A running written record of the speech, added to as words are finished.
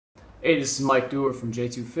Hey, this is Mike Dewar from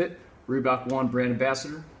J2FIT, Reebok One brand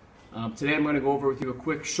ambassador. Today I'm going to go over with you a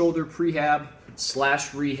quick shoulder prehab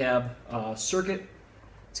 / rehab circuit.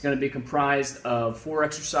 It's going to be comprised of 4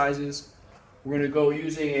 exercises. We're going to go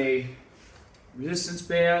using a resistance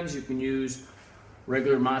bands. You can use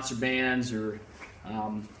regular Monster bands or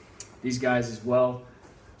these guys as well.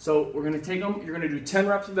 So we're going to take them, you're going to do 10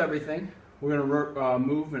 reps of everything. We're going to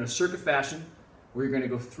move in a circuit fashion where you're going to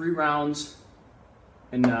go 3 rounds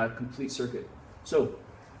in a complete circuit. So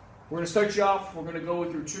we're going to start you off. We're going to go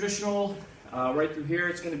with your traditional, right through here.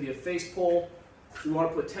 It's going to be a face pull. You want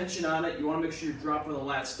to put tension on it. You want to make sure you're dropping the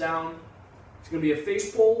lats down. It's going to be a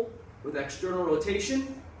face pull with external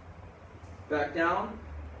rotation. Back down.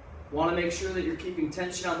 Want to make sure that you're keeping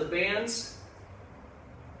tension on the bands.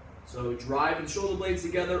 So drive the shoulder blades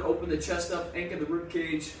together, open the chest up, anchor the rib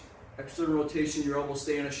cage, external rotation, your elbows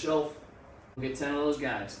stay on a shelf. We'll get 10 of those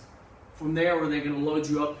guys. From there, we're then going to load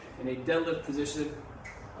you up in a deadlift position,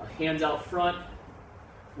 hands out front,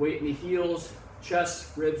 weight in the heels,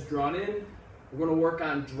 chest, ribs drawn in. We're going to work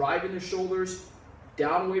on driving the shoulders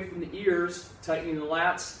down away from the ears, tightening the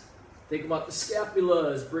lats. Think about the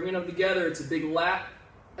scapulas, bringing them together. It's a big lat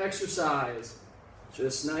exercise.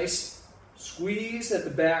 Just nice squeeze at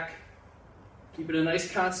the back, keeping a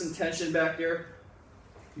nice constant tension back there.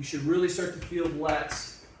 You should really start to feel the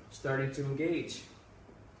lats starting to engage.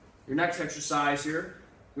 Your next exercise here,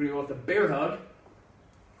 we're going to go with a bear hug.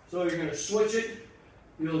 So you're going to switch it.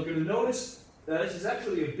 You're going to notice that this is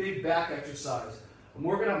actually a big back exercise. I'm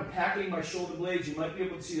working on packing my shoulder blades. You might be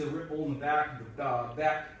able to see the ripple in the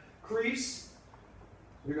back crease.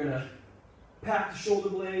 You're going to pack the shoulder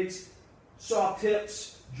blades, soft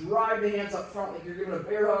hips, drive the hands up front like you're giving a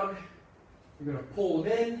bear hug. You're going to pull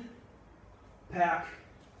them in, pack,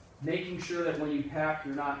 making sure that when you pack,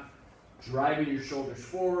 you're not driving your shoulders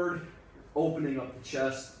forward, opening up the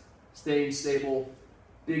chest, staying stable,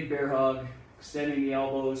 big bear hug, extending the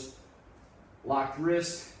elbows, locked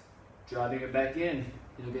wrist, driving it back in.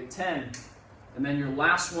 You'll get 10. And then your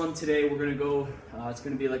last one today, we're going to go, it's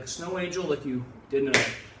going to be like a snow angel like you did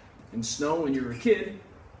in snow when you were a kid.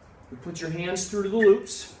 You put your hands through the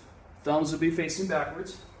loops, thumbs will be facing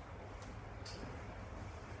backwards.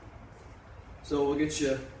 So we'll get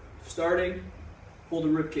you starting. Pull the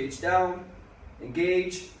rib cage down,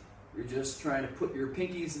 engage. You're just trying to put your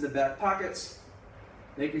pinkies in the back pockets,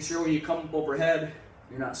 making sure when you come up overhead,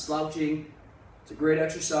 you're not slouching. It's a great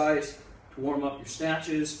exercise to warm up your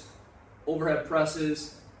snatches, overhead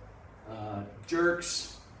presses,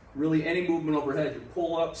 jerks, really any movement overhead, your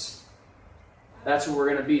pull-ups. That's where we're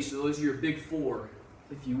going to be. So those are your big 4.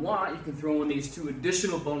 If you want, you can throw in these 2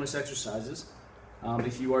 additional bonus exercises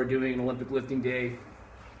if you are doing an Olympic lifting day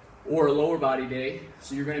or a lower body day.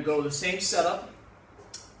 So you're going to go the same setup.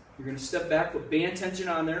 You're going to step back, put band tension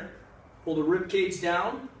on there, pull the rib cage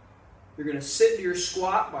down. You're going to sit into your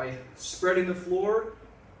squat by spreading the floor,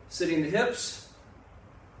 sitting the hips,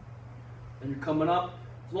 and you're coming up.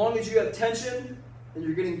 As long as you have tension and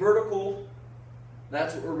you're getting vertical,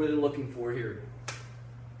 that's what we're really looking for here.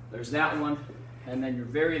 There's that one. And then your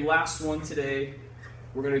very last one today,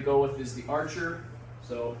 we're going to go with is the archer.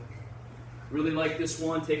 So really like this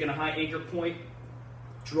one, taking a high anchor point,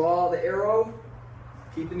 draw the arrow,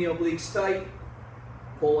 keeping the obliques tight,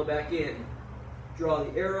 pull it back in. Draw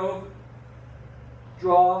the arrow,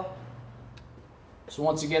 draw. So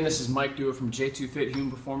once again, this is Mike Dewar from J2FIT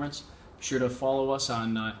Human Performance. Be sure to follow us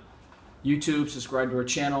on YouTube, subscribe to our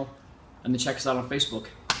channel, and then check us out on Facebook.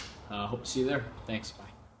 Hope to see you there. Thanks. Bye.